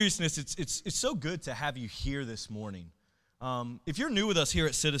Seriousness, it's so good to have you here this morning. If you're new with us here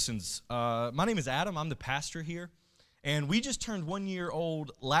at Citizens, my name is Adam. I'm the pastor here, and we just turned 1 year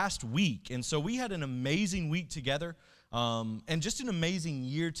old last week, and so we had an amazing week together, and just an amazing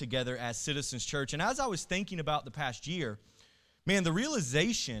year together as Citizens Church. And as I was thinking about the past year, man, the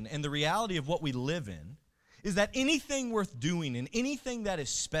realization and the reality of what we live in is that anything worth doing and anything that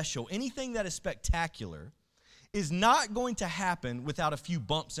is special, anything that is spectacular, is not going to happen without a few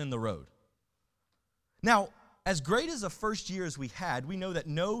bumps in the road. Now, as great as a first year as we had, we know that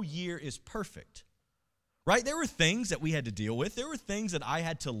no year is perfect, right? There were things that we had to deal with. There were things that I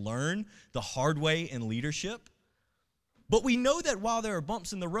had to learn the hard way in leadership. But we know that while there are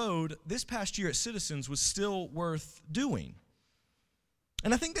bumps in the road, this past year at Citizens was still worth doing.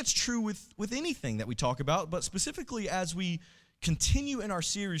 And I think that's true with anything that we talk about, but specifically as we continue in our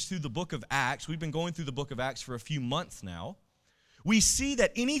series through the book of Acts. We've been going through the book of Acts for a few months now. We see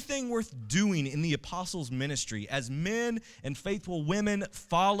that anything worth doing in the apostles' ministry, as men and faithful women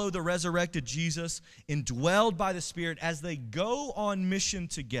follow the resurrected Jesus, indwelled by the Spirit, as they go on mission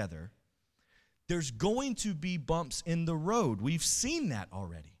together, there's going to be bumps in the road. We've seen that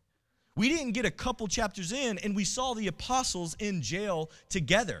already. We didn't get a couple chapters in, and we saw the apostles in jail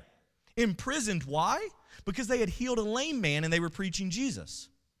together, imprisoned. Why? Because they had healed a lame man and they were preaching Jesus.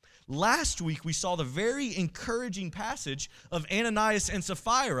 Last week, we saw the very encouraging passage of Ananias and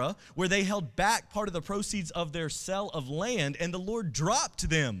Sapphira, where they held back part of the proceeds of their sale of land, and the Lord dropped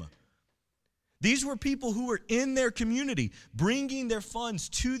them. These were people who were in their community, bringing their funds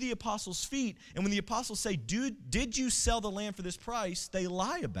to the apostles' feet, and when the apostles say, did you sell the land for this price? They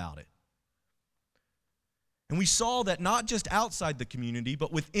lie about it. And we saw that not just outside the community,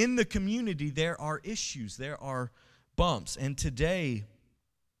 but within the community, there are issues, there are bumps. And today,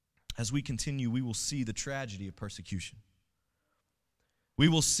 as we continue, we will see the tragedy of persecution. We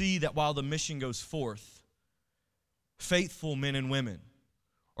will see that while the mission goes forth, faithful men and women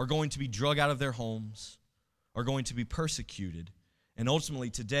are going to be drug out of their homes, are going to be persecuted. And ultimately,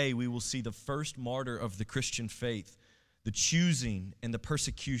 today, we will see the first martyr of the Christian faith, the choosing and the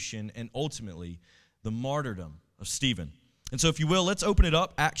persecution, and ultimately, the martyrdom of Stephen. And so if you will, let's open it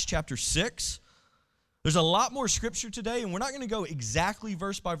up, Acts chapter 6. There's a lot more scripture today, and we're not going to go exactly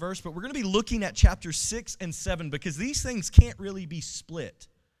verse by verse, but we're going to be looking at chapters 6 and 7 because these things can't really be split.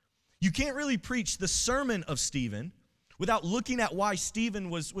 You can't really preach the sermon of Stephen without looking at why Stephen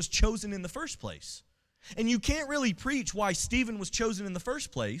was chosen in the first place. And you can't really preach why Stephen was chosen in the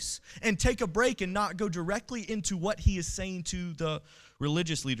first place and take a break and not go directly into what he is saying to the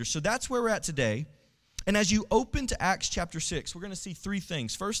religious leaders. So that's where we're at today. And as you open to Acts chapter 6, we're going to see three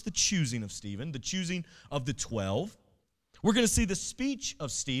things. First, the choosing of Stephen, the choosing of the 12. We're going to see the speech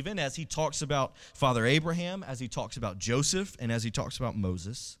of Stephen as he talks about Father Abraham, as he talks about Joseph, and as he talks about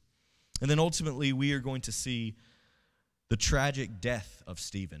Moses. And then ultimately, we are going to see the tragic death of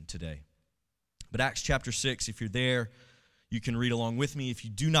Stephen today. But Acts chapter 6, if you're there, you can read along with me. If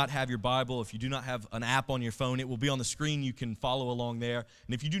you do not have your Bible, if you do not have an app on your phone, it will be on the screen. You can follow along there.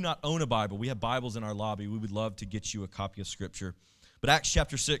 And if you do not own a Bible, we have Bibles in our lobby. We would love to get you a copy of Scripture. But Acts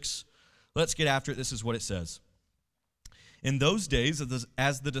chapter 6, let's get after it. This is what it says. In those days,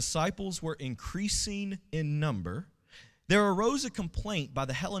 as the disciples were increasing in number, there arose a complaint by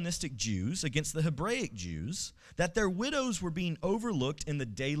the Hellenistic Jews against the Hebraic Jews that their widows were being overlooked in the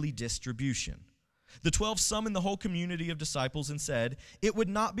daily distribution. The 12 summoned the whole community of disciples and said, "It would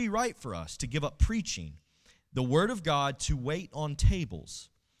not be right for us to give up preaching the word of God to wait on tables.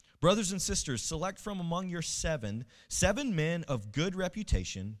 Brothers and sisters, select from among your seven men of good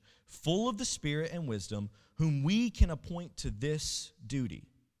reputation, full of the Spirit and wisdom, whom we can appoint to this duty.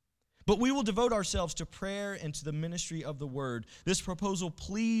 But we will devote ourselves to prayer and to the ministry of the word." This proposal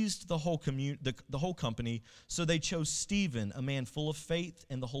pleased the whole company, so they chose Stephen, a man full of faith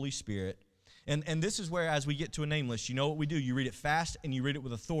and the Holy Spirit. And this is where, as we get to a name list, you know what we do. You read it fast and you read it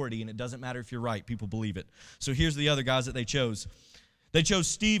with authority, and it doesn't matter if you're right. People believe it. So here's the other guys that they chose. They chose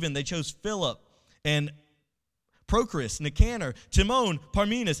Stephen, they chose Philip, and Prochorus, Nicanor, Timon,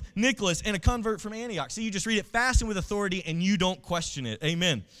 Parmenas, Nicholas, and a convert from Antioch. So you just read it fast and with authority, and you don't question it.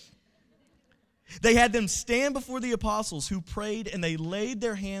 Amen. They had them stand before the apostles, who prayed, and they laid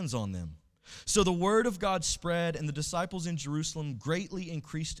their hands on them. So the word of God spread, and the disciples in Jerusalem greatly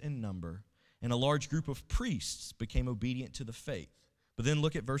increased in number. And a large group of priests became obedient to the faith. But then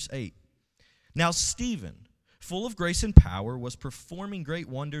look at verse 8. Now Stephen, full of grace and power, was performing great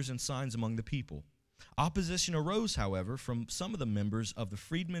wonders and signs among the people. Opposition arose, however, from some of the members of the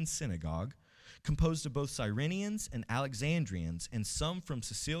freedmen's synagogue, composed of both Cyrenians and Alexandrians, and some from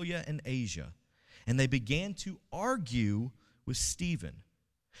Cilicia and Asia. And they began to argue with Stephen.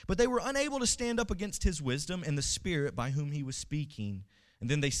 But they were unable to stand up against his wisdom and the Spirit by whom he was speaking. And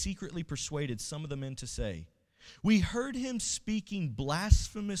then they secretly persuaded some of the men to say, "We heard him speaking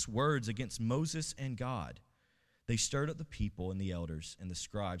blasphemous words against Moses and God." They stirred up the people and the elders and the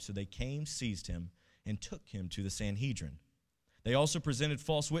scribes, so they came, seized him, and took him to the Sanhedrin. They also presented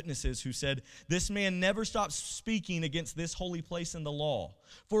false witnesses who said, "This man never stops speaking against this holy place and the law.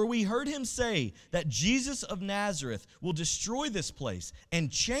 For we heard him say that Jesus of Nazareth will destroy this place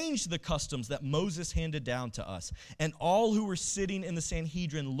and change the customs that Moses handed down to us." And all who were sitting in the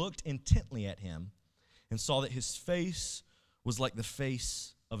Sanhedrin looked intently at him and saw that his face was like the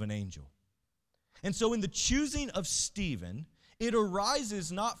face of an angel. And so in the choosing of Stephen, it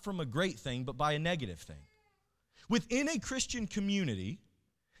arises not from a great thing, but by a negative thing. Within a Christian community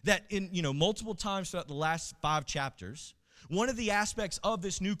that in multiple times throughout the last 5 chapters, one of the aspects of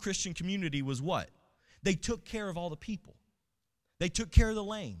this new Christian community was what? They took care of all the people. They took care of the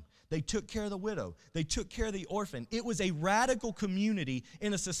lame. They took care of the widow. They took care of the orphan. It was a radical community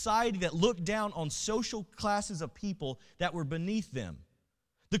in a society that looked down on social classes of people that were beneath them.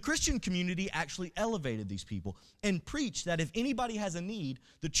 The Christian community actually elevated these people and preached that if anybody has a need,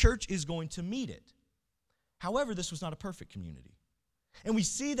 the church is going to meet it. However, this was not a perfect community. And we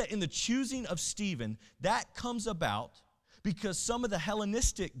see that in the choosing of Stephen, that comes about because some of the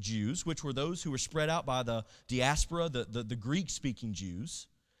Hellenistic Jews, which were those who were spread out by the diaspora, the Greek-speaking Jews,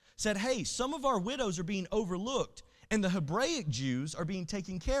 said, "Hey, some of our widows are being overlooked, and the Hebraic Jews are being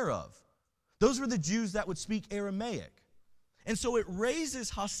taken care of." Those were the Jews that would speak Aramaic. And so it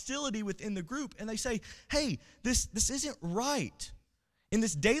raises hostility within the group, and they say, "Hey, this isn't right. In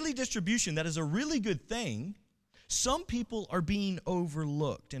this daily distribution that is a really good thing, some people are being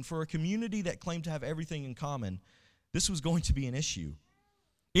overlooked." And for a community that claimed to have everything in common, this was going to be an issue.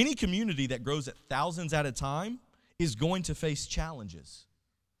 Any community that grows at thousands at a time is going to face challenges.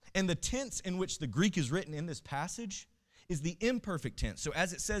 And the tense in which the Greek is written in this passage is the imperfect tense. So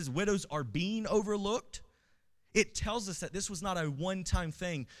as it says, widows are being overlooked, it tells us that this was not a one-time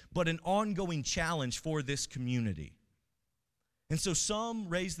thing, but an ongoing challenge for this community. And so some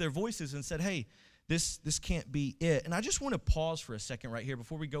raised their voices and said, "Hey, this can't be it." And I just want to pause for a second right here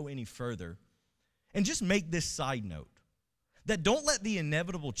before we go any further and just make this side note, that don't let the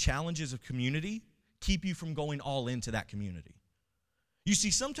inevitable challenges of community keep you from going all into that community. You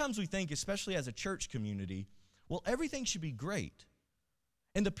see, sometimes we think, especially as a church community, well, everything should be great.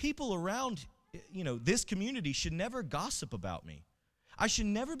 And the people around, this community should never gossip about me. I should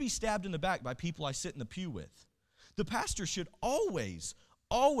never be stabbed in the back by people I sit in the pew with. The pastor should always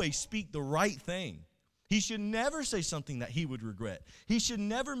speak the right thing. He should never say something that he would regret. He should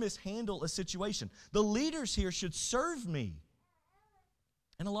never mishandle a situation. The leaders here should serve me.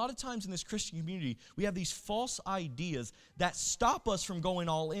 And a lot of times in this Christian community, we have these false ideas that stop us from going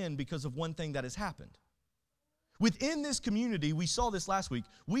all in because of one thing that has happened. Within this community, we saw this last week,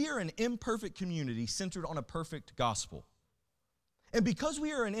 we are an imperfect community centered on a perfect gospel. And because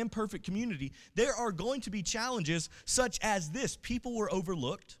we are an imperfect community, there are going to be challenges such as this. People were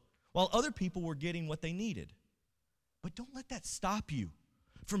overlooked while other people were getting what they needed. But don't let that stop you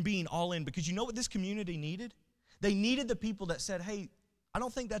from being all in, because you know what this community needed? They needed the people that said, "Hey, I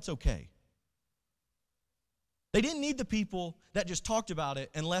don't think that's okay." They didn't need the people that just talked about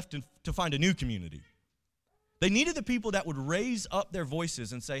it and left to find a new community. They needed the people that would raise up their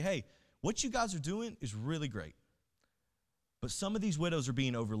voices and say, "Hey, what you guys are doing is really great. But some of these widows are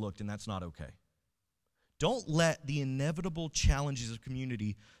being overlooked, and that's not okay." Don't let the inevitable challenges of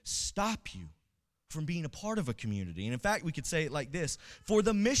community stop you from being a part of a community. And in fact, we could say it like this: for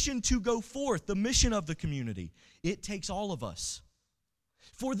the mission to go forth, the mission of the community, it takes all of us.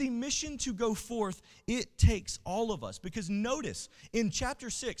 For the mission to go forth, it takes all of us. Because notice, in chapter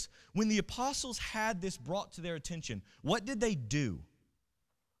 6, when the apostles had this brought to their attention, what did they do?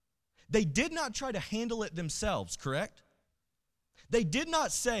 They did not try to handle it themselves, correct? They did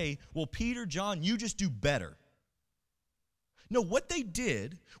not say, "Well, Peter, John, you just do better." No, what they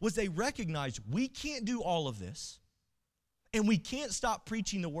did was they recognized we can't do all of this, and we can't stop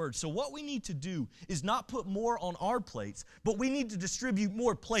preaching the word. So what we need to do is not put more on our plates, but we need to distribute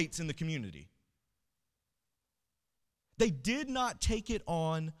more plates in the community. They did not take it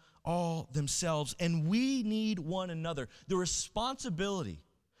on all themselves, and we need one another. The responsibility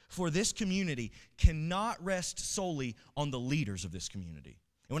for this community cannot rest solely on the leaders of this community.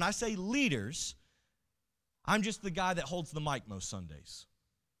 And when I say leaders, I'm just the guy that holds the mic most Sundays.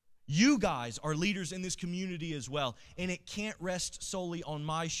 You guys are leaders in this community as well, and it can't rest solely on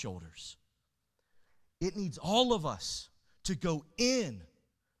my shoulders. It needs all of us to go in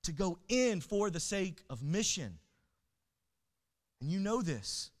for the sake of mission. And you know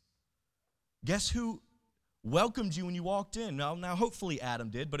this. Guess who welcomed you when you walked in? Now, hopefully Adam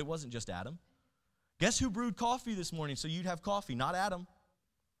did, but it wasn't just Adam. Guess who brewed coffee this morning so you'd have coffee? Not Adam.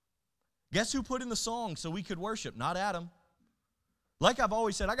 Guess who put in the song so we could worship? Not Adam. Like I've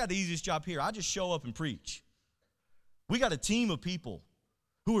always said, I got the easiest job here. I just show up and preach. We got a team of people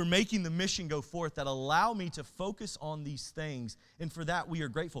who are making the mission go forth that allow me to focus on these things, and for that we are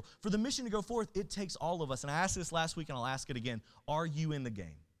grateful. For the mission to go forth, it takes all of us, and I asked this last week and I'll ask it again. Are you in the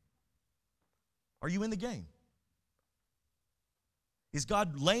game? Are you in the game? Is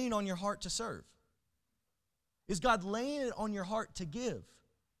God laying on your heart to serve? Is God laying it on your heart to give?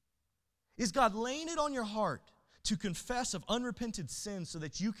 Is God laying it on your heart to confess of unrepented sins so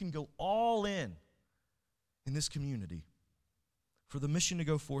that you can go all in this community? For the mission to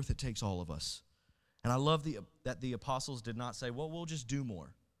go forth, it takes all of us. And I love that the apostles did not say, well, we'll just do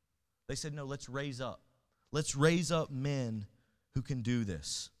more. They said, no, let's raise up. Let's raise up men who can do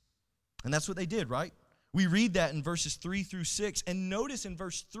this. And that's what they did, right? We read that in verses 3 through 6. And notice in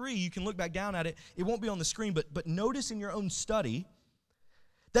verse 3, you can look back down at it. It won't be on the screen, but notice in your own study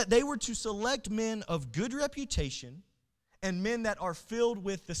that they were to select men of good reputation and men that are filled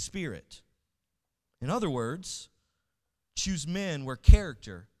with the Spirit. In other words, choose men where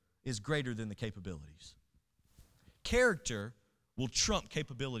character is greater than the capabilities. Character will trump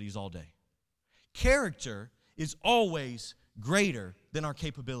capabilities all day. Character is always greater than our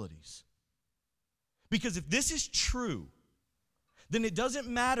capabilities. Because if this is true, then it doesn't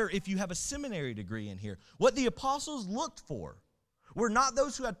matter if you have a seminary degree in here. What the apostles looked for were not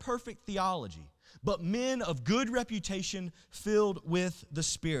those who had perfect theology, but men of good reputation filled with the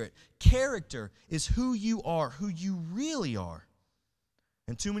Spirit. Character is who you are, who you really are.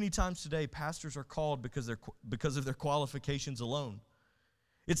 And too many times today, pastors are called because of their qualifications alone.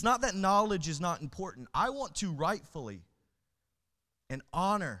 It's not that knowledge is not important. I want to rightfully and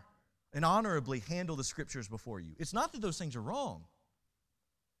honorably handle the Scriptures before you. It's not that those things are wrong.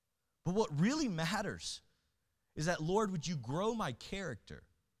 But what really matters is that, Lord, would you grow my character?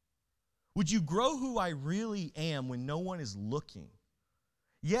 Would you grow who I really am when no one is looking?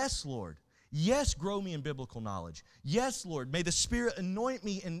 Yes, Lord. Yes, grow me in biblical knowledge. Yes, Lord, may the Spirit anoint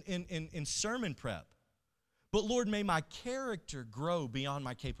me in sermon prep. But, Lord, may my character grow beyond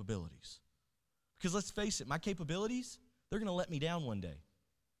my capabilities. Because let's face it, my capabilities, they're going to let me down one day.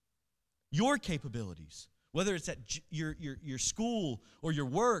 Your capabilities, whether it's at your school or your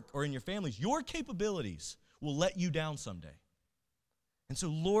work or in your families, your capabilities will let you down someday. And so,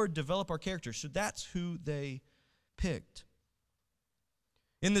 Lord, develop our character. So that's who they picked.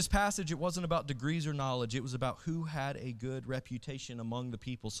 In this passage, it wasn't about degrees or knowledge. It was about who had a good reputation among the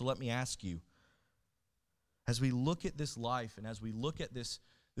people. So let me ask you, as we look at this life and as we look at this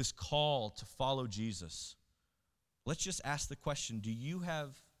call to follow Jesus, let's just ask the question, do you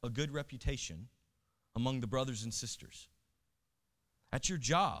have a good reputation among the brothers and sisters? At your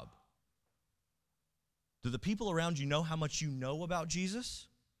job, do the people around you know how much you know about Jesus?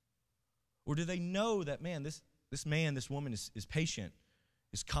 Or do they know that, man, this woman is patient,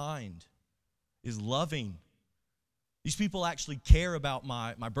 is kind, is loving? These people actually care about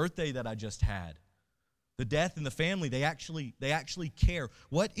my birthday that I just had. The death in the family, they actually care.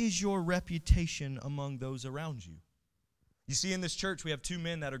 What is your reputation among those around you? You see, in this church, we have two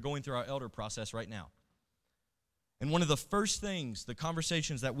men that are going through our elder process right now. And one of the first things, the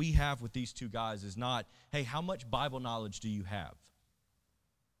conversations that we have with these two guys is not, hey, how much Bible knowledge do you have?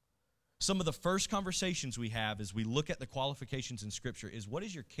 Some of the first conversations we have as we look at the qualifications in Scripture is, what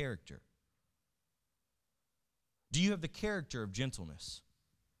is your character? Do you have the character of gentleness?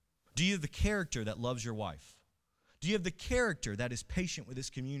 Do you have the character that loves your wife? Do you have the character that is patient with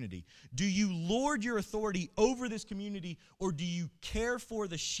this community? Do you lord your authority over this community, or do you care for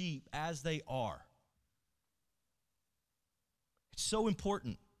the sheep as they are? It's so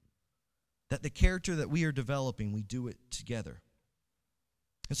important that the character that we are developing, we do it together.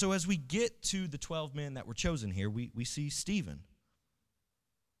 And so as we get to the 12 men that were chosen here, we see Stephen.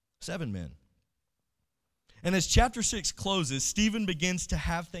 7 men. And as chapter 6 closes, Stephen begins to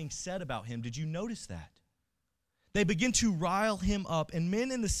have things said about him. Did you notice that? They begin to rile him up, and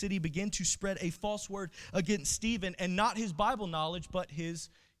men in the city begin to spread a false word against Stephen, and not his Bible knowledge, but his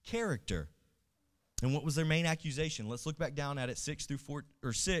character. And what was their main accusation? Let's look back down at it, 6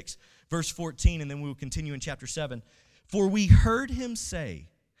 verse 14, and then we will continue in chapter 7. For we heard him say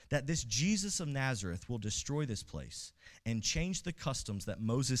that this Jesus of Nazareth will destroy this place and change the customs that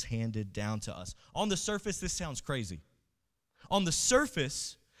Moses handed down to us. On the surface, this sounds crazy. On the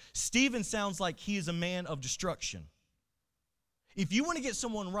surface, Stephen sounds like he is a man of destruction. If you want to get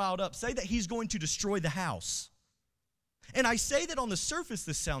someone riled up, say that he's going to destroy the house. And I say that on the surface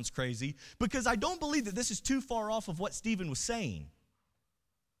this sounds crazy because I don't believe that this is too far off of what Stephen was saying.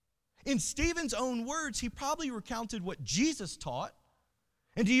 In Stephen's own words, he probably recounted what Jesus taught.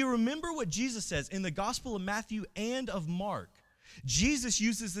 And do you remember what Jesus says in the Gospel of Matthew and of Mark? Jesus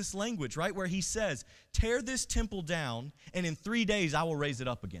uses this language, right, where he says, tear this temple down, and in 3 days I will raise it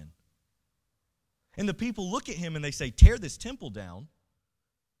up again. And the people look at him and they say, tear this temple down?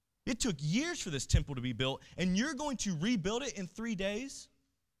 It took years for this temple to be built, and you're going to rebuild it in 3 days?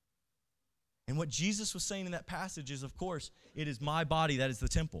 And what Jesus was saying in that passage is, of course, it is my body that is the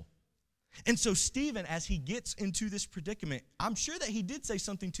temple. And so Stephen, as he gets into this predicament, I'm sure that he did say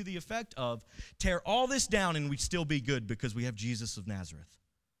something to the effect of, tear all this down and we'd still be good because we have Jesus of Nazareth.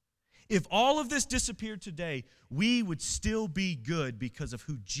 If all of this disappeared today, we would still be good because of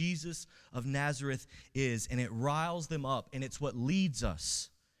who Jesus of Nazareth is. And it riles them up, and it's what leads us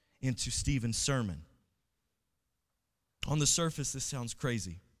into Stephen's sermon. On the surface, this sounds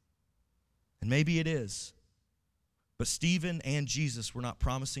crazy. And maybe it is. But Stephen and Jesus were not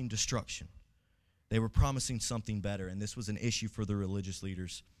promising destruction. They were promising something better, and this was an issue for the religious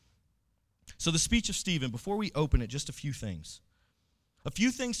leaders. So the speech of Stephen, before we open it, just a few things. A few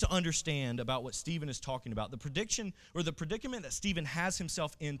things to understand about what Stephen is talking about. The prediction or the predicament that Stephen has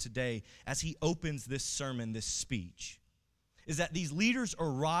himself in today as he opens this sermon, this speech, is that these leaders are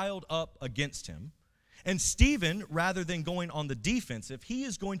riled up against him. And Stephen, rather than going on the defensive, he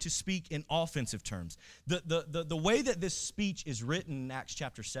is going to speak in offensive terms. The way that this speech is written in Acts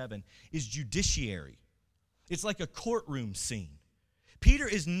chapter 7 is judiciary. It's like a courtroom scene. Peter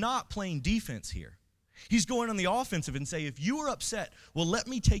is not playing defense here. He's going on the offensive and say, if you are upset, well, let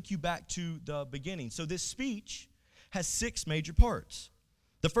me take you back to the beginning. So this speech has 6 major parts.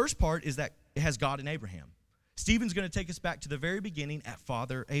 The first part is that it has God and Abraham. Stephen's going to take us back to the very beginning at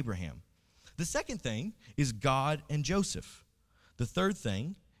Father Abraham. The second thing is God and Joseph. The third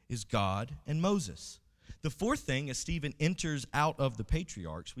thing is God and Moses. The fourth thing, as Stephen enters out of the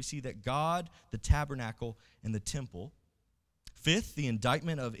patriarchs, we see that God, the tabernacle, and the temple. Fifth, the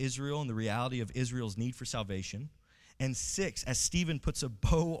indictment of Israel and the reality of Israel's need for salvation. And 6, as Stephen puts a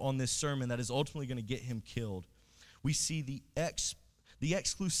bow on this sermon that is ultimately going to get him killed, we see the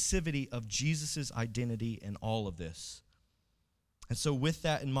exclusivity of Jesus' identity in all of this. And so with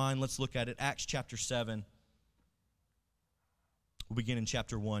that in mind, let's look at it. Acts chapter 7. We'll begin in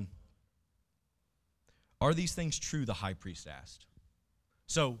chapter 1. Are these things true, the high priest asked.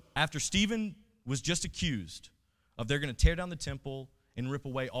 So after Stephen was just accused of they're going to tear down the temple and rip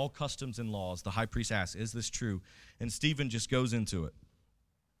away all customs and laws, the high priest asked, is this true? And Stephen just goes into it.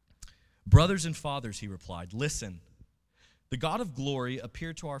 Brothers and fathers, he replied, listen. The God of glory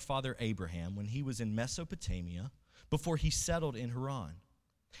appeared to our father Abraham when he was in Mesopotamia, before he settled in Haran.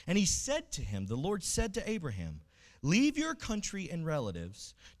 And he said to him, the Lord said to Abraham, leave your country and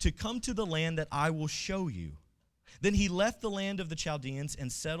relatives to come to the land that I will show you. Then he left the land of the Chaldeans and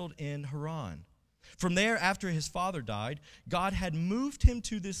settled in Haran. From there, after his father died, God had moved him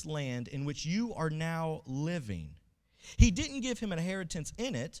to this land in which you are now living. He didn't give him an inheritance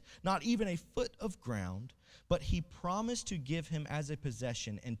in it, not even a foot of ground, but he promised to give him as a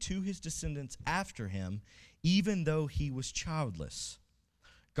possession and to his descendants after him, even though he was childless.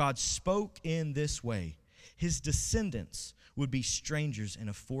 God spoke in this way. His descendants would be strangers in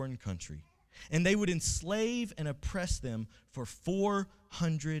a foreign country, and they would enslave and oppress them for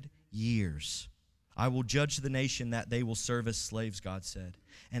 400 years. I will judge the nation that they will serve as slaves, God said.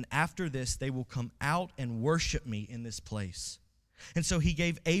 And after this, they will come out and worship me in this place. And so he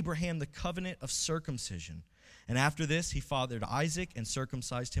gave Abraham the covenant of circumcision. And after this, he fathered Isaac and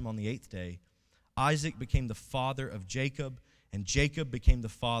circumcised him on the 8th day. Isaac became the father of Jacob, and Jacob became the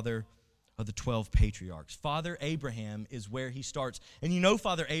father of the 12 patriarchs. Father Abraham is where he starts. And you know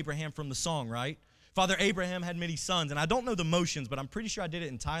Father Abraham from the song, right? Father Abraham had many sons. And I don't know the motions, but I'm pretty sure I did it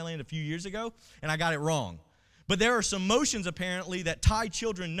in Thailand a few years ago, and I got it wrong. But there are some motions, apparently, that Thai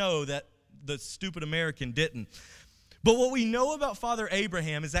children know that the stupid American didn't. But what we know about Father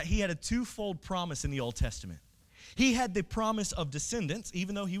Abraham is that he had a twofold promise in the Old Testament. He had the promise of descendants,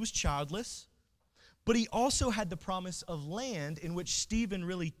 even though he was childless. But he also had the promise of land, in which Stephen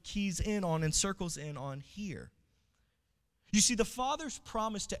really keys in on and circles in on here. You see, the Father's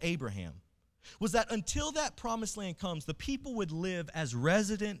promise to Abraham was that until that promised land comes, the people would live as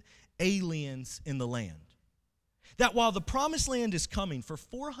resident aliens in the land. That while the promised land is coming, for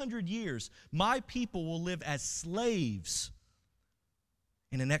 400 years, my people will live as slaves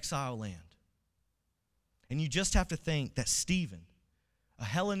in an exile land. And you just have to think that Stephen, a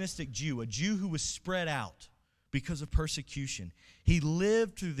Hellenistic Jew, a Jew who was spread out because of persecution. He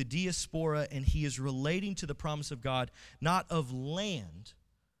lived through the diaspora, and he is relating to the promise of God, not of land.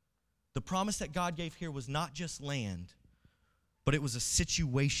 The promise that God gave here was not just land, but it was a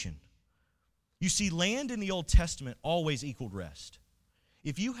situation. You see, land in the Old Testament always equaled rest.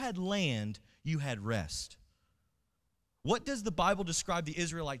 If you had land, you had rest. What does the Bible describe the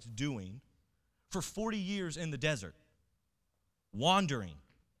Israelites doing for 40 years in the desert? Wandering.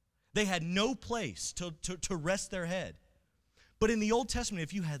 They had no place to rest their head. But in the Old Testament,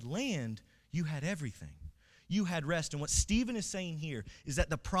 if you had land, you had everything. You had rest. And what Stephen is saying here is that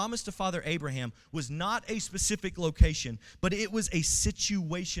the promise to Father Abraham was not a specific location, but it was a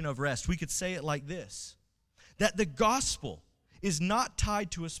situation of rest. We could say it like this, that the gospel is not tied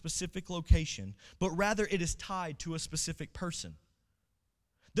to a specific location, but rather it is tied to a specific person.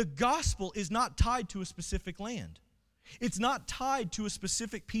 The gospel is not tied to a specific land. It's not tied to a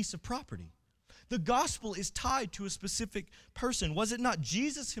specific piece of property. The gospel is tied to a specific person. Was it not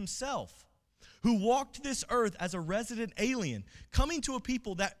Jesus himself who walked this earth as a resident alien, coming to a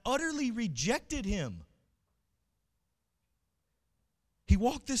people that utterly rejected him? He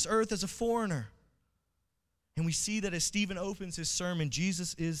walked this earth as a foreigner. And we see that as Stephen opens his sermon,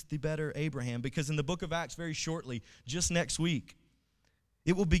 Jesus is the better Abraham, because in the book of Acts very shortly, just next week,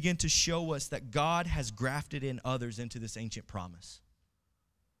 it will begin to show us that God has grafted in others into this ancient promise.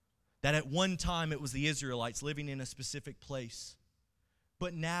 That at one time it was the Israelites living in a specific place.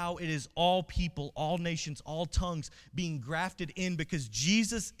 But now it is all people, all nations, all tongues being grafted in, because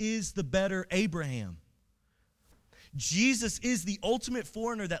Jesus is the better Abraham. Jesus is the ultimate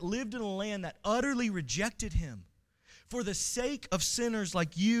foreigner that lived in a land that utterly rejected him for the sake of sinners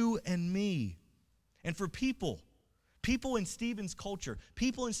like you and me. And for people in Stephen's culture,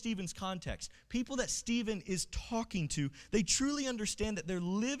 people in Stephen's context, people that Stephen is talking to, they truly understand that they're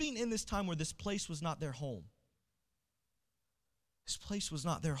living in this time where this place was not their home. This place was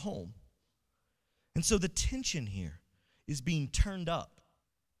not their home. And so the tension here is being turned up.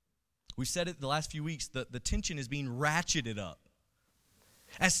 We said it the last few weeks, the tension is being ratcheted up.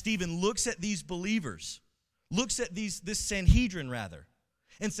 As Stephen looks at these believers, looks at this Sanhedrin rather,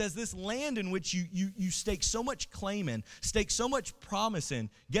 and says this land in which you stake so much claim in, stake so much promise in,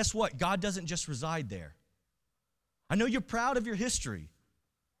 guess what? God doesn't just reside there. I know you're proud of your history,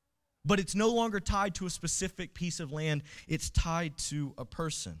 but it's no longer tied to a specific piece of land. It's tied to a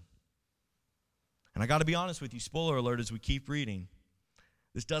person. And I got to be honest with you, spoiler alert as we keep reading,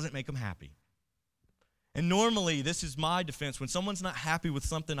 this doesn't make them happy. And normally, this is my defense. When someone's not happy with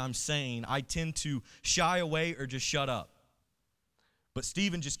something I'm saying, I tend to shy away or just shut up. But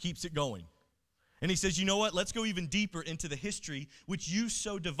Stephen just keeps it going. And he says, you know what? Let's go even deeper into the history which you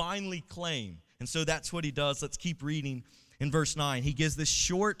so divinely claim. And so that's what he does. Let's keep reading in verse 9. He gives this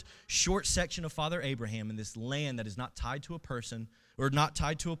short section of Father Abraham in this land that is not tied to a person, or not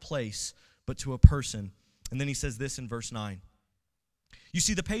tied to a place, but to a person. And then he says this in verse 9. You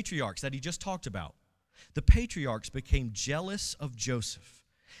see, the patriarchs that he just talked about, the patriarchs became jealous of Joseph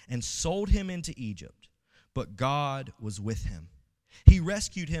and sold him into Egypt, but God was with him. He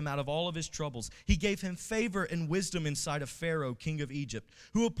rescued him out of all of his troubles. He gave him favor and wisdom in sight of Pharaoh, king of Egypt,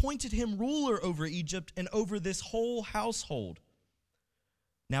 who appointed him ruler over Egypt and over this whole household.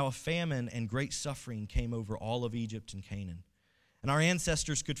 Now a famine and great suffering came over all of Egypt and Canaan, and our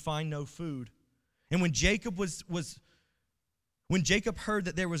ancestors could find no food. And when Jacob heard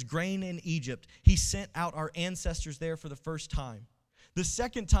that there was grain in Egypt, he sent out our ancestors there for the first time. The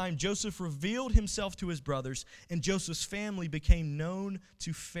second time, Joseph revealed himself to his brothers, and Joseph's family became known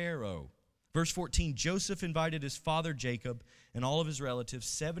to Pharaoh. Verse 14, Joseph invited his father Jacob and all of his relatives,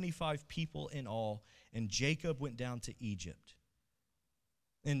 75 people in all, and Jacob went down to Egypt.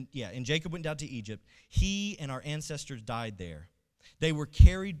 And Jacob went down to Egypt. He and our ancestors died there. They were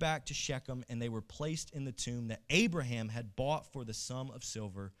carried back to Shechem, and they were placed in the tomb that Abraham had bought for the sum of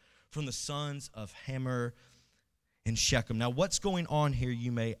silver from the sons of Hamor in Shechem. Now, what's going on here,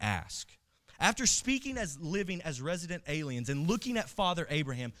 you may ask? After speaking as living as resident aliens and looking at Father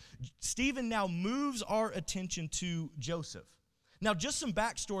Abraham, Stephen now moves our attention to Joseph. Now, just some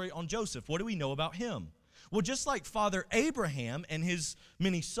backstory on Joseph. What do we know about him? Well, just like Father Abraham and his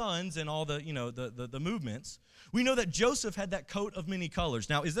many sons and all the movements, we know that Joseph had that coat of many colors.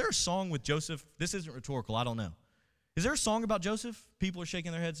 Now, is there a song with Joseph? This isn't rhetorical. I don't know. Is there a song about Joseph? People are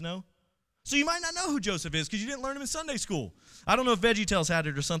shaking their heads no. So you might not know who Joseph is because you didn't learn him in Sunday school. I don't know if VeggieTales had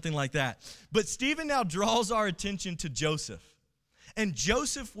it or something like that. But Stephen now draws our attention to Joseph. And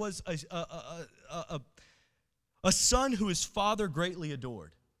Joseph was a son who his father greatly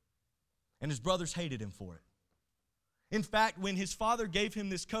adored. And his brothers hated him for it. In fact, when his father gave him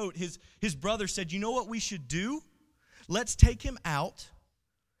this coat, his brother said, you know what we should do? Let's take him out.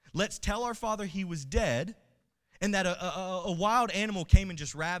 Let's tell our father he was dead and that a wild animal came and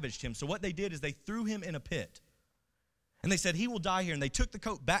just ravaged him. So what they did is they threw him in a pit. And they said, he will die here. And they took the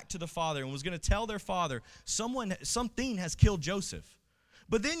coat back to the father and was going to tell their father, something has killed Joseph.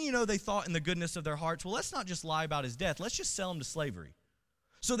 But then, they thought in the goodness of their hearts, well, let's not just lie about his death. Let's just sell him to slavery.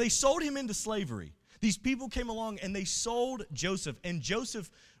 So they sold him into slavery. These people came along and they sold Joseph. And Joseph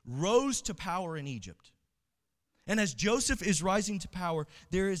rose to power in Egypt. And as Joseph is rising to power,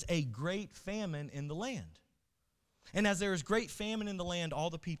 there is a great famine in the land. And as there is great famine in the land, all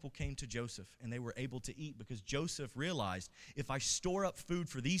the people came to Joseph, and they were able to eat because Joseph realized, if I store up food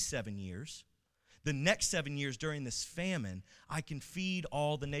for these 7 years, the next 7 years during this famine, I can feed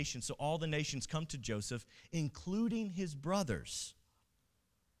all the nations. So all the nations come to Joseph, including his brothers.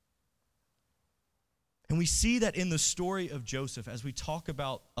 And we see that in the story of Joseph, as we talk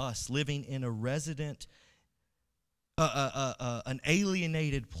about us living in a resident, an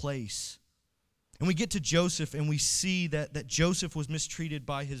alienated place. And we get to Joseph and we see that Joseph was mistreated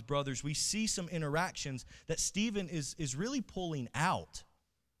by his brothers. We see some interactions that Stephen is really pulling out.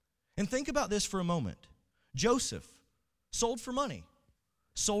 And think about this for a moment. Joseph, sold for money,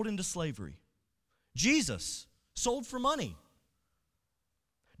 sold into slavery. Jesus, sold for money.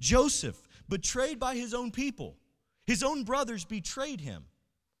 Joseph, betrayed by his own people. His own brothers betrayed him.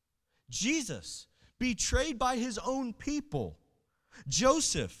 Jesus, betrayed by his own people.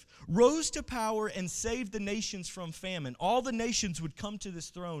 Joseph rose to power and saved the nations from famine. All the nations would come to this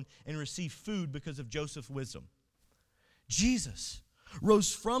throne and receive food because of Joseph's wisdom. Jesus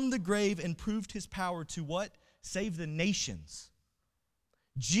rose from the grave and proved his power to what? Save the nations.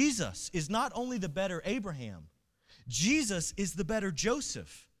 Jesus is not only the better Abraham, Jesus is the better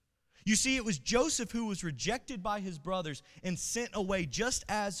Joseph. You see, it was Joseph who was rejected by his brothers and sent away just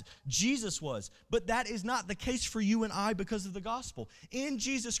as Jesus was. But that is not the case for you and I because of the gospel. In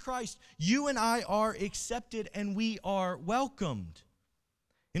Jesus Christ, you and I are accepted and we are welcomed.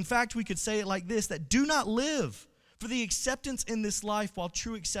 In fact, we could say it like this, that do not live for the acceptance in this life while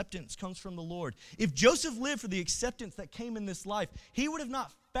true acceptance comes from the Lord. If Joseph lived for the acceptance that came in this life, he would have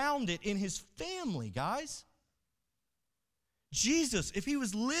not found it in his family, guys. Jesus, if he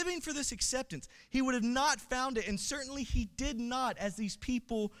was living for this acceptance, he would have not found it, and certainly he did not, as these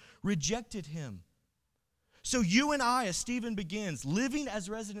people rejected him. So you and I, as Stephen begins, living as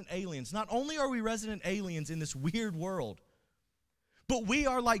resident aliens, not only are we resident aliens in this weird world, but we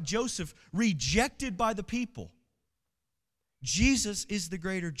are like Joseph, rejected by the people. Jesus is the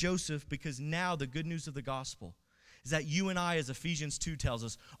greater Joseph because now the good news of the gospel is that you and I, as Ephesians 2 tells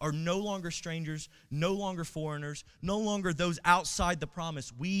us, are no longer strangers, no longer foreigners, no longer those outside the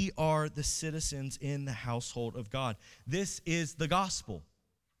promise. We are the citizens in the household of God. This is the gospel.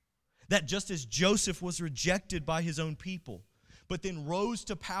 That just as Joseph was rejected by his own people, but then rose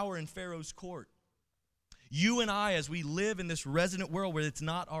to power in Pharaoh's court, you and I, as we live in this resident world where it's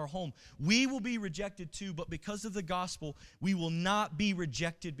not our home, we will be rejected too, but because of the gospel, we will not be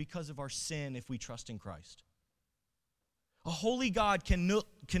rejected because of our sin if we trust in Christ. A holy God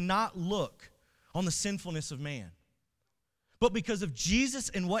cannot look on the sinfulness of man. But because of Jesus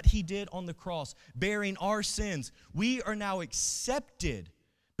and what he did on the cross, bearing our sins, we are now accepted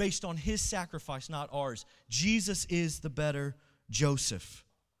based on his sacrifice, not ours. Jesus is the better Joseph.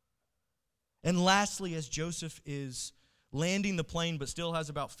 And lastly, as Joseph is landing the plane but still has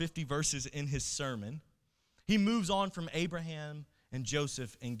about 50 verses in his sermon, he moves on from Abraham and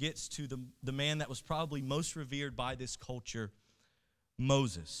Joseph and gets to the man that was probably most revered by this culture,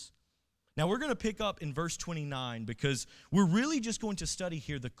 Moses. Now we're going to pick up in verse 29 because we're really just going to study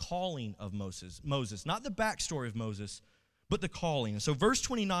here the calling of Moses, not the backstory of Moses, but the calling. So verse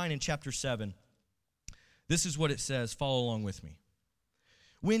 29 in chapter 7, this is what it says. Follow along with me.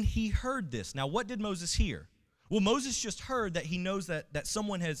 When he heard this, now what did Moses hear? Well, Moses just heard that he knows that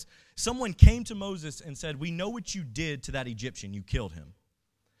someone came to Moses and said, we know what you did to that Egyptian. You killed him.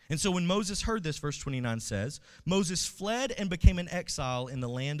 And so when Moses heard this, verse 29 says, Moses fled and became an exile in the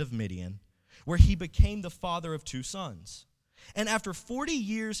land of Midian, where he became the father of 2 sons. And after 40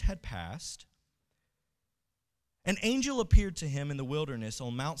 years had passed, an angel appeared to him in the wilderness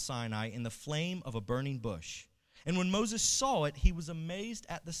on Mount Sinai in the flame of a burning bush. And when Moses saw it, he was amazed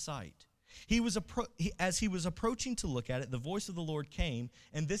at the sight. As he was approaching to look at it, the voice of the Lord came,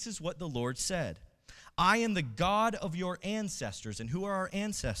 and this is what the Lord said. I am the God of your ancestors. And who are our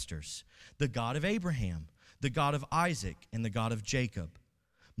ancestors? The God of Abraham, the God of Isaac, and the God of Jacob.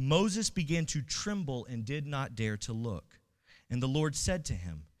 Moses began to tremble and did not dare to look. And the Lord said to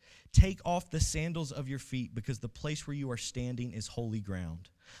him, Take off the sandals of your feet, because the place where you are standing is holy ground.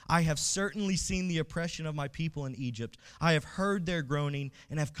 I have certainly seen the oppression of my people in Egypt. I have heard their groaning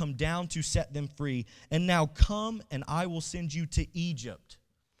and have come down to set them free. And now come, and I will send you to Egypt.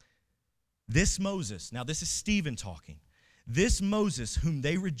 This Moses," now this is Stephen talking, "this Moses whom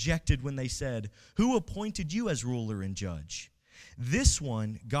they rejected when they said, 'Who appointed you as ruler and judge?' This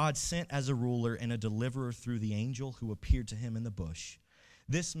one God sent as a ruler and a deliverer through the angel who appeared to him in the bush.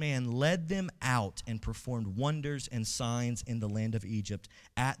 This man led them out and performed wonders and signs in the land of Egypt,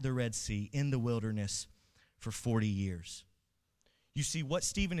 at the Red Sea, in the wilderness for 40 years. You see, what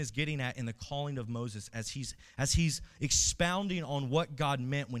Stephen is getting at in the calling of Moses, as he's expounding on what God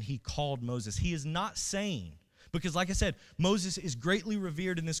meant when he called Moses, he is not saying, because like I said, Moses is greatly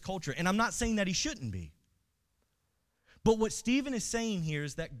revered in this culture, and I'm not saying that he shouldn't be. But what Stephen is saying here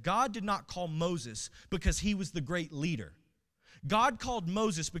is that God did not call Moses because he was the great leader. God called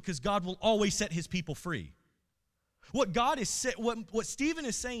Moses because God will always set his people free. What Stephen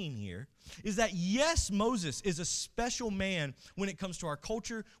is saying here is that, yes, Moses is a special man when it comes to our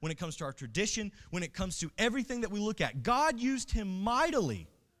culture, when it comes to our tradition, when it comes to everything that we look at. God used him mightily.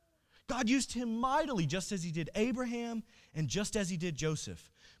 God used him mightily, just as he did Abraham and just as he did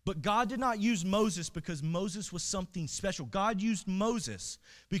Joseph. But God did not use Moses because Moses was something special. God used Moses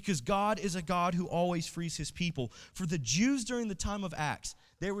because God is a God who always frees his people. For the Jews during the time of Acts,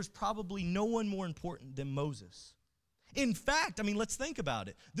 there was probably no one more important than Moses. In fact, let's think about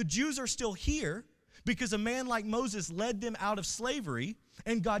it. The Jews are still here because a man like Moses led them out of slavery,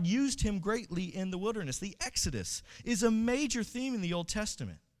 and God used him greatly in the wilderness. The Exodus is a major theme in the Old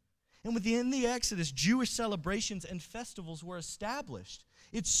Testament. And within the Exodus, Jewish celebrations and festivals were established.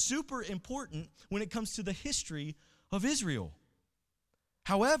 It's super important when it comes to the history of Israel.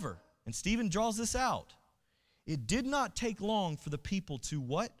 However, and Stephen draws this out, it did not take long for the people to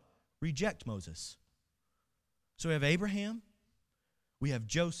what? Reject Moses. So we have Abraham, we have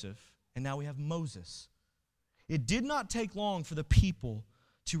Joseph, and now we have Moses. It did not take long for the people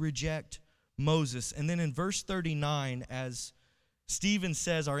to reject Moses. And then in verse 39, as Stephen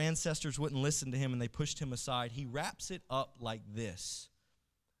says our ancestors wouldn't listen to him and they pushed him aside, he wraps it up like this.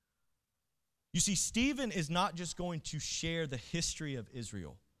 You see, Stephen is not just going to share the history of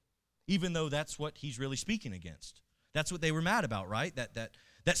Israel, even though that's what he's really speaking against. That's what they were mad about, right?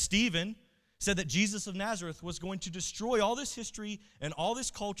 That Stephen said that Jesus of Nazareth was going to destroy all this history and all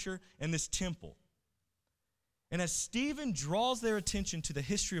this culture and this temple. And as Stephen draws their attention to the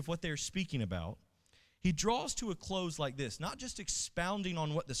history of what they're speaking about, he draws to a close like this, not just expounding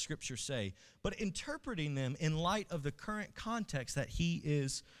on what the scriptures say, but interpreting them in light of the current context that he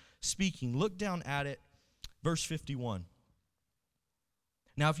is speaking. Look down at it, verse 51.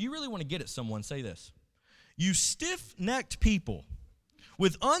 Now, if you really want to get at someone, say this. You stiff-necked people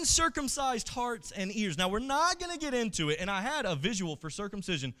with uncircumcised hearts and ears. Now, we're not going to get into it, and I had a visual for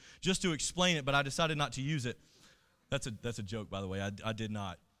circumcision just to explain it, but I decided not to use it. That's a joke, by the way. I did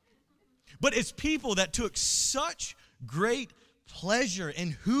not. But it's people that took such great pleasure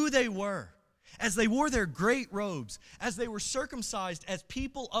in who they were, as they wore their great robes, as they were circumcised as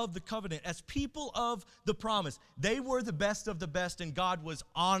people of the covenant, as people of the promise. They were the best of the best, and God was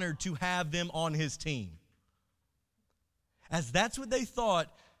honored to have them on his team. As that's what they thought,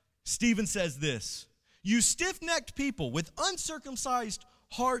 Stephen says this, you stiff-necked people with uncircumcised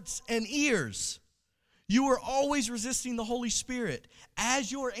hearts and ears, you are always resisting the Holy Spirit.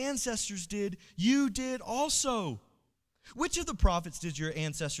 As your ancestors did, you did also. Which of the prophets did your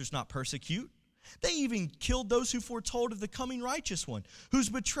ancestors not persecute? They even killed those who foretold of the coming righteous one, whose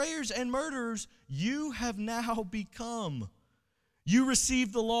betrayers and murderers you have now become. You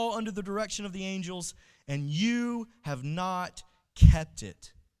received the law under the direction of the angels, and you have not kept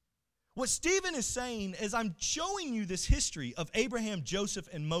it. What Stephen is saying is, I'm showing you this history of Abraham, Joseph,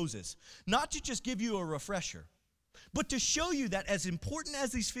 and Moses, not to just give you a refresher, but to show you that as important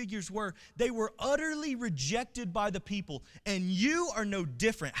as these figures were, they were utterly rejected by the people, and you are no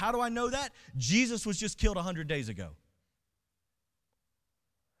different. How do I know that? Jesus was just killed 100 days ago.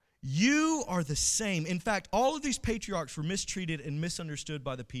 You are the same. In fact, all of these patriarchs were mistreated and misunderstood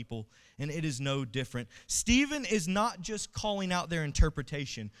by the people, and it is no different. Stephen is not just calling out their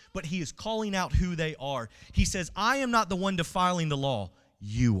interpretation, but he is calling out who they are. He says, I am not the one defiling the law.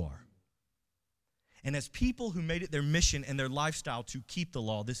 You are. And as people who made it their mission and their lifestyle to keep the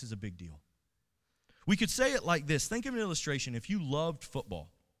law, this is a big deal. We could say it like this. Think of an illustration. If you loved football,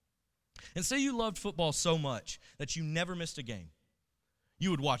 and say you loved football so much that you never missed a game. You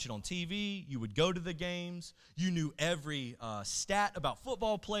would watch it on TV, you would go to the games, you knew every stat about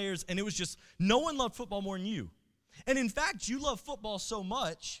football players, and it was just, no one loved football more than you. And in fact, you love football so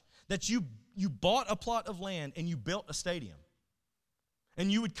much that you bought a plot of land and you built a stadium.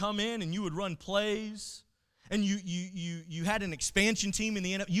 And you would come in and you would run plays. And you had an expansion team in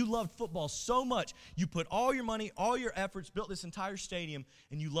the NFL. You loved football so much. You put all your money, all your efforts, built this entire stadium,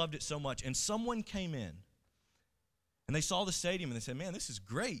 and you loved it so much. And someone came in, and they saw the stadium, and they said, man, this is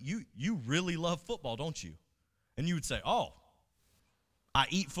great. You really love football, don't you? And you would say, oh, I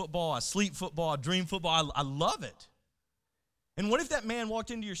eat football, I sleep football, I dream football, I love it. And what if that man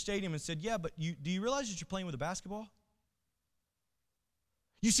walked into your stadium and said, yeah, but do you realize that you're playing with a basketball?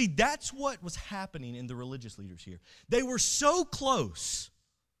 You see, that's what was happening in the religious leaders here. They were so close,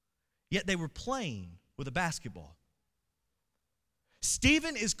 yet they were playing with a basketball.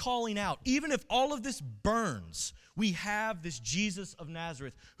 Stephen is calling out, even if all of this burns, we have this Jesus of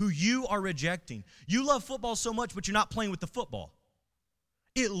Nazareth who you are rejecting. You love football so much, but you're not playing with the football.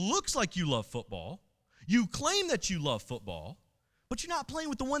 It looks like you love football. You claim that you love football, but you're not playing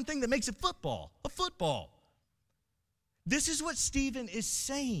with the one thing that makes it football, a football. This is what Stephen is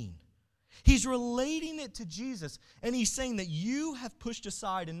saying. He's relating it to Jesus, and he's saying that you have pushed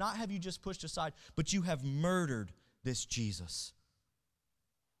aside, and not have you just pushed aside, but you have murdered this Jesus.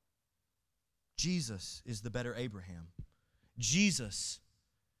 Jesus is the better Abraham. Jesus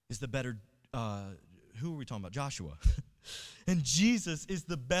is the better, who are we talking about? Joshua. And Jesus is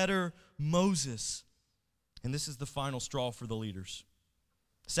the better Moses. And this is the final straw for the leaders.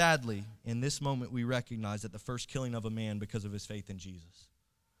 Sadly, in this moment, we recognize that the first killing of a man because of his faith in Jesus.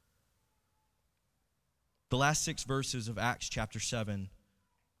 The last 6 verses of Acts chapter 7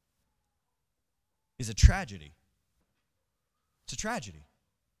 is a tragedy. It's a tragedy.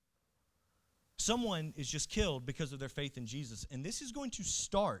 Someone is just killed because of their faith in Jesus, and this is going to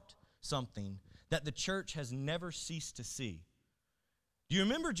start something that the church has never ceased to see. Do you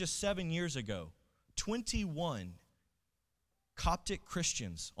remember just 7 years ago, 21 Coptic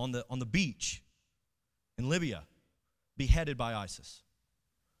Christians on the beach in Libya beheaded by ISIS?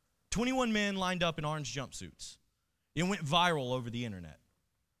 21 men lined up in orange jumpsuits. It went viral over the internet.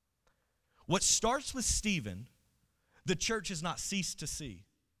 What starts with Stephen, the church has not ceased to see.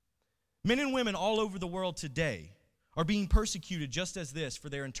 Men and women all over the world today are being persecuted just as this for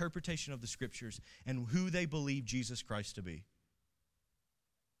their interpretation of the scriptures and who they believe Jesus Christ to be.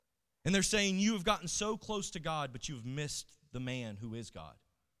 And they're saying, you have gotten so close to God, but you have missed the man who is God.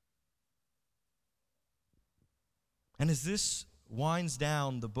 And as this winds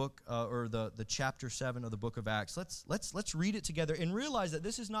down the book, or the chapter 7 of the book of Acts, let's read it together and realize that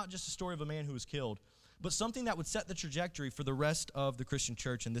this is not just a story of a man who was killed, but something that would set the trajectory for the rest of the Christian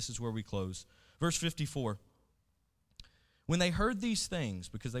church, and this is where we close. Verse 54. When they heard these things,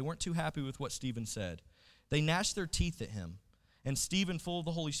 because they weren't too happy with what Stephen said, they gnashed their teeth at him. And Stephen, full of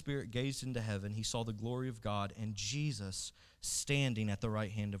the Holy Spirit, gazed into heaven. He saw the glory of God and Jesus standing at the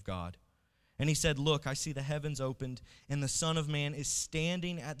right hand of God. And he said, look, I see the heavens opened, and the Son of Man is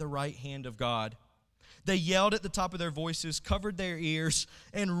standing at the right hand of God. They yelled at the top of their voices, covered their ears,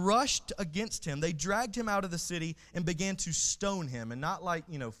 and rushed against him. They dragged him out of the city and began to stone him. And not like,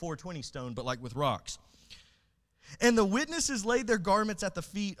 420 stone, but like with rocks. And the witnesses laid their garments at the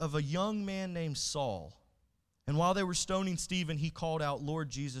feet of a young man named Saul. And while they were stoning Stephen, he called out, Lord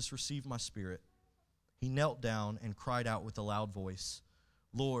Jesus, receive my spirit. He knelt down and cried out with a loud voice,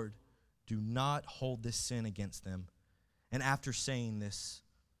 Lord, do not hold this sin against them. And after saying this,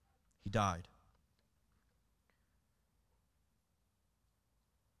 he died.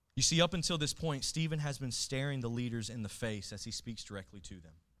 You see, up until this point, Stephen has been staring the leaders in the face as he speaks directly to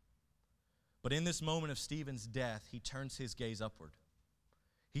them. But in this moment of Stephen's death, he turns his gaze upward.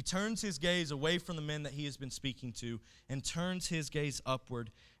 He turns his gaze away from the men that he has been speaking to and turns his gaze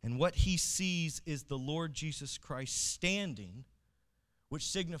upward. And what he sees is the Lord Jesus Christ standing, which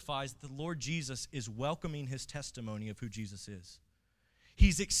signifies that the Lord Jesus is welcoming his testimony of who Jesus is.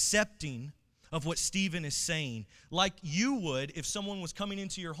 He's accepting of what Stephen is saying. Like you would, if someone was coming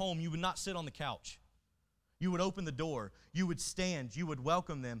into your home, you would not sit on the couch. You would open the door. You would stand. You would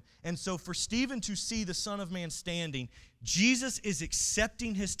welcome them. And so for Stephen to see the Son of Man standing, Jesus is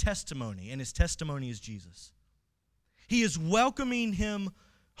accepting his testimony, and his testimony is Jesus. He is welcoming him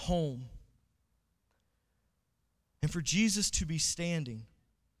home. And for Jesus to be standing,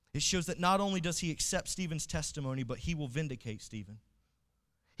 it shows that not only does he accept Stephen's testimony, but he will vindicate Stephen.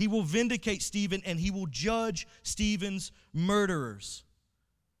 He will vindicate Stephen, and he will judge Stephen's murderers.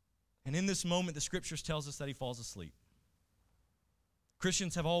 And in this moment, the scriptures tells us that he falls asleep.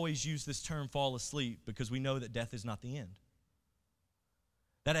 Christians have always used this term fall asleep because we know that death is not the end.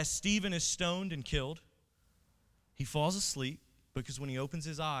 That as Stephen is stoned and killed, he falls asleep because when he opens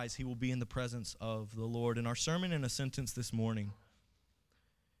his eyes, he will be in the presence of the Lord. And our sermon in a sentence this morning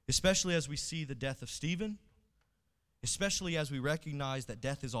especially as we see the death of Stephen, especially as we recognize that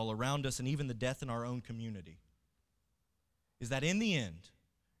death is all around us and even the death in our own community, is that in the end,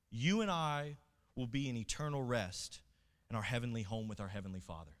 you and I will be in eternal rest in our heavenly home with our Heavenly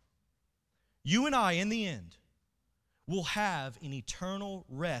Father. You and I, in the end, will have an eternal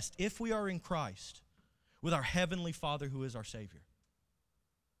rest, if we are in Christ, with our Heavenly Father who is our Savior.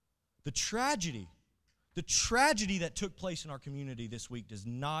 The tragedy that took place in our community this week does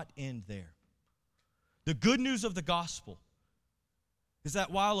not end there. The good news of the gospel is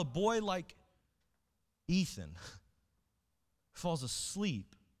that while a boy like Ethan falls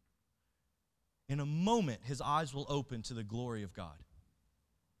asleep, in a moment his eyes will open to the glory of God.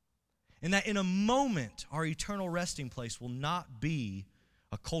 And that in a moment our eternal resting place will not be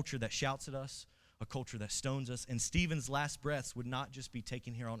a culture that shouts at us, a culture that stones us. And Stephen's last breaths would not just be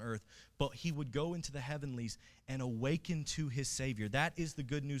taken here on earth, but he would go into the heavenlies and awaken to his Savior. That is the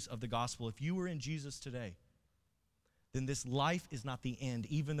good news of the gospel. If you are in Jesus today, then this life is not the end.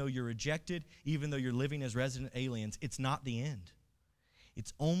 Even though you're rejected, even though you're living as resident aliens, it's not the end.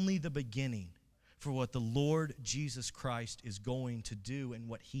 It's only the beginning for what the Lord Jesus Christ is going to do and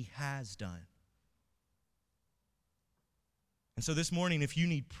what he has done. And so this morning, if you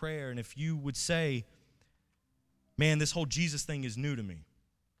need prayer and if you would say, man, this whole Jesus thing is new to me.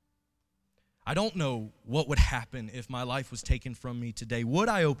 I don't know what would happen if my life was taken from me today. Would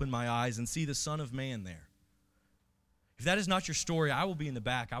I open my eyes and see the Son of Man there? If that is not your story, I will be in the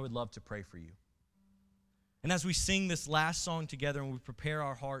back. I would love to pray for you. And as we sing this last song together and we prepare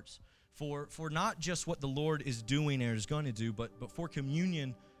our hearts for not just what the Lord is doing and is going to do, but for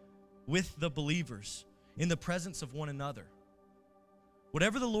communion with the believers in the presence of one another.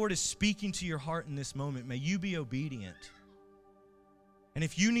 Whatever the Lord is speaking to your heart in this moment, may you be obedient. And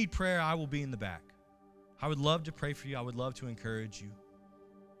if you need prayer, I will be in the back. I would love to pray for you. I would love to encourage you.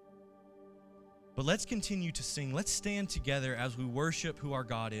 But let's continue to sing. Let's stand together as we worship who our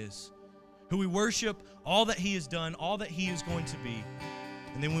God is, who we worship all that he has done, all that he is going to be.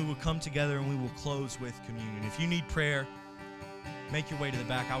 And then we will come together and we will close with communion. If you need prayer, make your way to the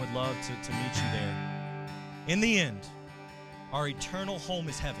back. I would love to meet you there. In the end, our eternal home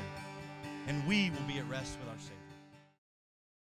is heaven, and we will be at rest with our Savior.